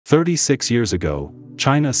36 years ago,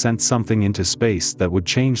 China sent something into space that would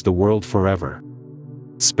change the world forever.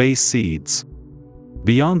 Space seeds.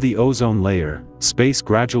 Beyond the ozone layer, space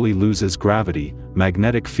gradually loses gravity,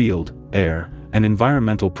 magnetic field, air, and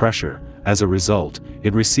environmental pressure. As a result,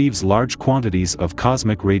 it receives large quantities of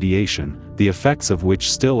cosmic radiation, the effects of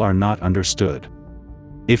which still are not understood.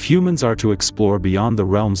 If humans are to explore beyond the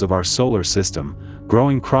realms of our solar system,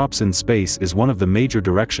 growing crops in space is one of the major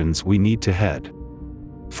directions we need to head.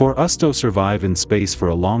 For us to survive in space for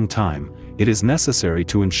a long time, it is necessary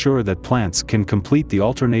to ensure that plants can complete the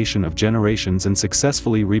alternation of generations and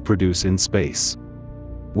successfully reproduce in space.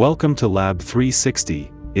 Welcome to Lab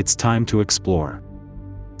 360, it's time to explore.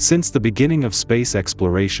 Since the beginning of space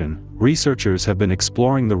exploration, researchers have been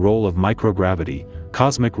exploring the role of microgravity,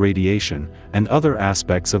 cosmic radiation, and other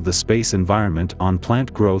aspects of the space environment on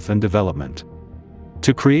plant growth and development.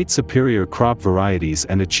 To create superior crop varieties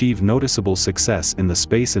and achieve noticeable success in the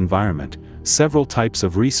space environment, several types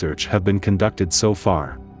of research have been conducted so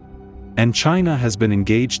far. And China has been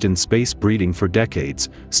engaged in space breeding for decades,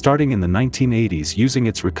 starting in the 1980s using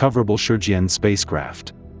its recoverable Shijian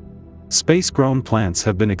spacecraft. Space-grown plants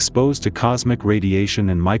have been exposed to cosmic radiation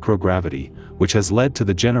and microgravity, which has led to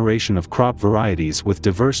the generation of crop varieties with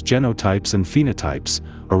diverse genotypes and phenotypes,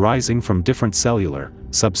 arising from different cellular,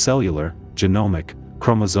 subcellular, genomic,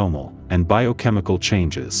 chromosomal, and biochemical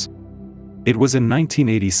changes. It was in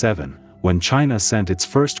 1987, when China sent its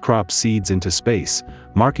first crop seeds into space,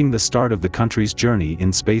 marking the start of the country's journey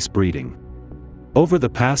in space breeding. Over the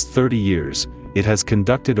past 30 years, it has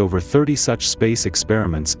conducted over 30 such space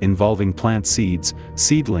experiments involving plant seeds,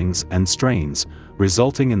 seedlings, and strains,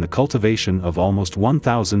 resulting in the cultivation of almost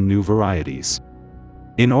 1,000 new varieties.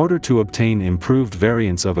 In order to obtain improved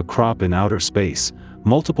variants of a crop in outer space,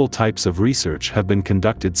 multiple types of research have been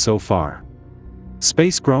conducted so far.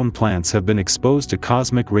 Space-grown plants have been exposed to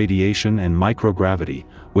cosmic radiation and microgravity,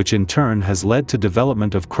 which in turn has led to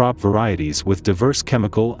development of crop varieties with diverse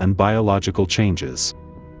chemical and biological changes.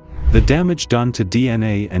 The damage done to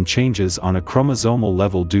DNA and changes on a chromosomal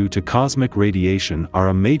level due to cosmic radiation are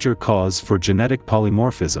a major cause for genetic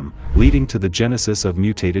polymorphism, leading to the genesis of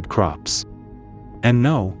mutated crops. And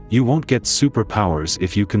no, you won't get superpowers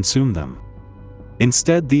if you consume them.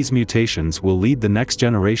 Instead, these mutations will lead the next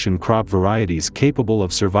generation crop varieties capable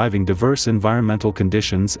of surviving diverse environmental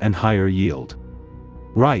conditions and higher yield.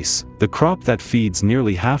 Rice, the crop that feeds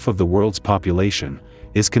nearly half of the world's population,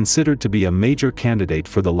 is considered to be a major candidate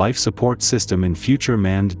for the life support system in future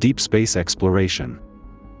manned deep space exploration.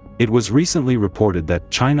 It was recently reported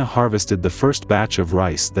that China harvested the first batch of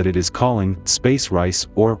rice that it is calling space rice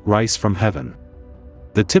or rice from heaven.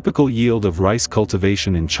 The typical yield of rice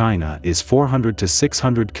cultivation in China is 400 to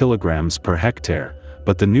 600 kilograms per hectare,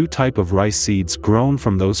 but the new type of rice seeds grown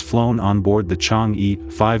from those flown on board the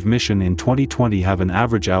Chang'e 5 mission in 2020 have an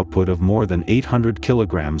average output of more than 800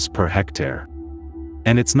 kilograms per hectare.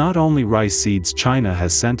 And it's not only rice seeds China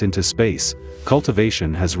has sent into space.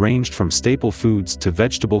 Cultivation has ranged from staple foods to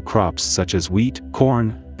vegetable crops such as wheat,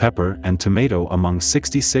 corn, pepper, and tomato among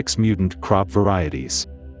 66 mutant crop varieties.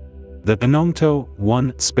 The Enongto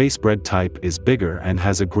 1 space bread type is bigger and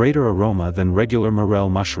has a greater aroma than regular morel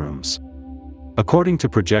mushrooms. According to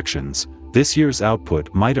projections, this year's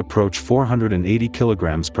output might approach 480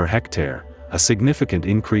 kilograms per hectare, a significant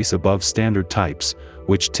increase above standard types,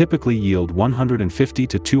 which typically yield 150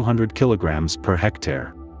 to 200 kilograms per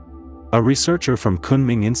hectare. A researcher from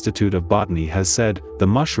Kunming Institute of Botany has said, the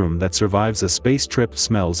mushroom that survives a space trip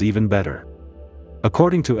smells even better.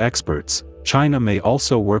 According to experts, China may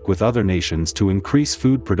also work with other nations to increase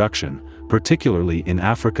food production, particularly in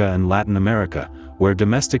Africa and Latin America, where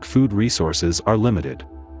domestic food resources are limited.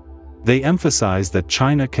 They emphasize that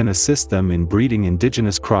China can assist them in breeding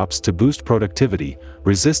indigenous crops to boost productivity,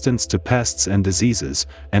 resistance to pests and diseases,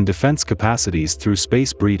 and defense capacities through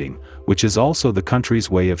space breeding, which is also the country's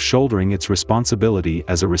way of shouldering its responsibility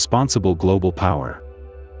as a responsible global power.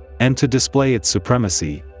 And to display its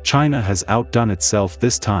supremacy, China has outdone itself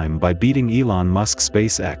this time by beating Elon Musk's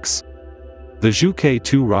SpaceX. The Zhuke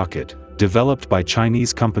 2 rocket, developed by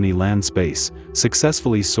Chinese company Land Space,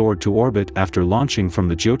 successfully soared to orbit after launching from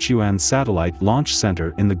the Jiuquan Satellite Launch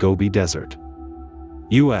Center in the Gobi Desert.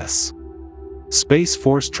 U.S. Space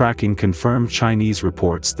Force tracking confirmed Chinese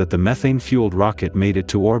reports that the methane-fueled rocket made it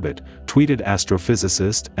to orbit, tweeted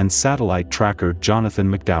astrophysicist and satellite tracker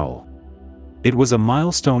Jonathan McDowell. It was a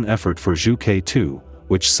milestone effort for Zhuke 2,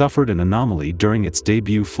 which suffered an anomaly during its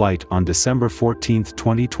debut flight on December 14,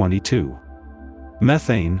 2022.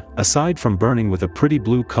 Methane, aside from burning with a pretty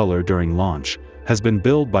blue color during launch, has been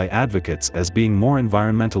billed by advocates as being more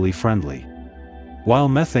environmentally friendly. While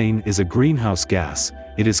methane is a greenhouse gas,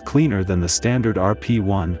 it is cleaner than the standard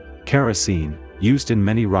RP-1, kerosene, used in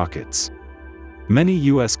many rockets. Many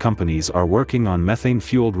US companies are working on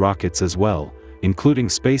methane-fueled rockets as well, including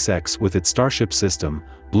SpaceX with its Starship system,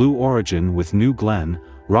 Blue Origin with New Glenn,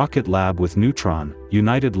 Rocket Lab with Neutron,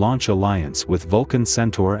 United Launch Alliance with Vulcan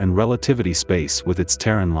Centaur, and Relativity Space with its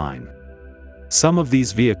Terran line. Some of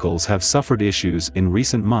these vehicles have suffered issues in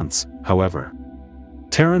recent months, however.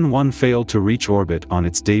 Terran 1 failed to reach orbit on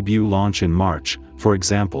its debut launch in March, for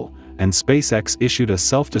example, and SpaceX issued a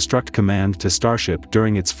self-destruct command to Starship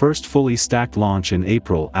during its first fully stacked launch in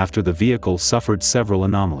April after the vehicle suffered several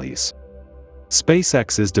anomalies.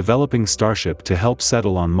 SpaceX is developing Starship to help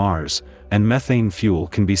settle on Mars, and methane fuel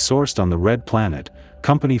can be sourced on the Red Planet,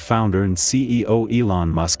 company founder and CEO Elon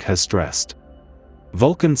Musk has stressed.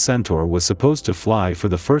 Vulcan Centaur was supposed to fly for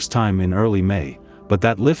the first time in early May, but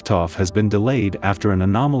that liftoff has been delayed after an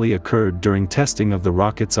anomaly occurred during testing of the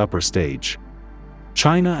rocket's upper stage.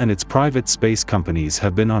 China and its private space companies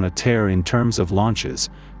have been on a tear in terms of launches,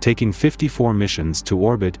 taking 54 missions to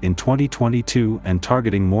orbit in 2022 and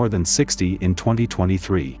targeting more than 60 in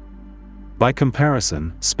 2023. By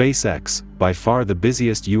comparison, SpaceX, by far the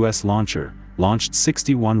busiest US launcher, launched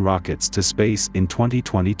 61 rockets to space in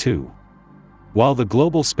 2022. While the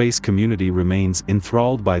global space community remains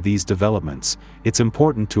enthralled by these developments, it's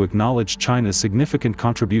important to acknowledge China's significant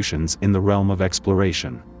contributions in the realm of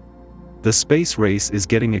exploration. The space race is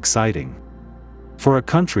getting exciting. For a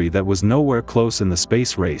country that was nowhere close in the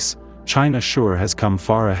space race, China sure has come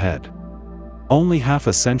far ahead. Only half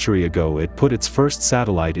a century ago it put its first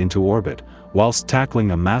satellite into orbit, whilst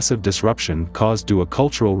tackling a massive disruption caused to a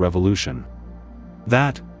cultural revolution.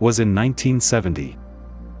 That was in 1970.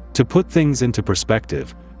 To put things into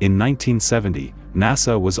perspective, in 1970,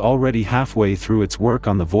 NASA was already halfway through its work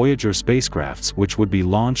on the Voyager spacecrafts, which would be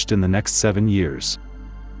launched in the next 7 years.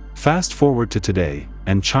 Fast forward to today,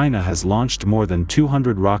 and China has launched more than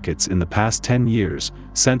 200 rockets in the past 10 years,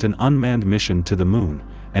 sent an unmanned mission to the moon,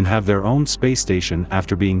 and have their own space station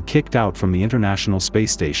after being kicked out from the International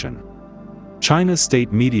Space Station. China's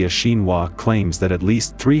state media Xinhua claims that at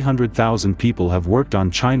least 300,000 people have worked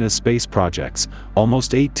on China's space projects,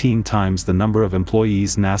 almost 18 times the number of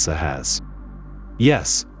employees NASA has.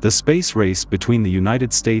 Yes, the space race between the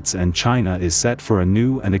United States and China is set for a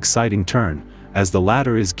new and exciting turn, as the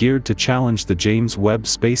latter is geared to challenge the James Webb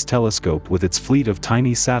Space Telescope with its fleet of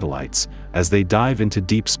tiny satellites, as they dive into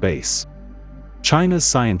deep space. China's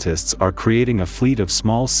scientists are creating a fleet of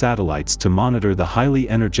small satellites to monitor the highly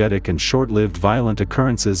energetic and short-lived violent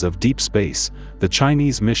occurrences of deep space. The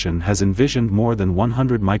Chinese mission has envisioned more than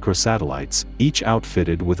 100 microsatellites, each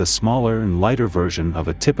outfitted with a smaller and lighter version of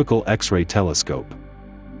a typical X-ray telescope.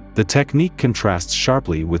 The technique contrasts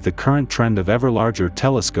sharply with the current trend of ever larger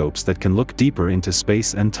telescopes that can look deeper into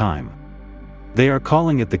space and time. They are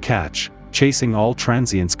calling it the Catch, Chasing All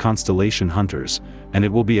Transients Constellation Hunters, and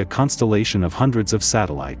it will be a constellation of hundreds of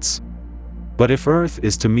satellites. But if Earth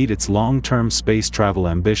is to meet its long-term space travel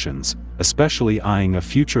ambitions, especially eyeing a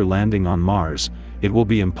future landing on Mars, it will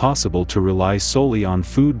be impossible to rely solely on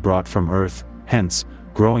food brought from Earth, hence,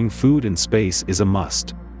 growing food in space is a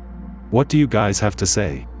must. What do you guys have to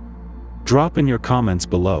say? Drop in your comments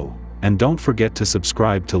below, and don't forget to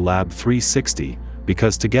subscribe to Lab 360,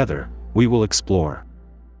 because together, we will explore.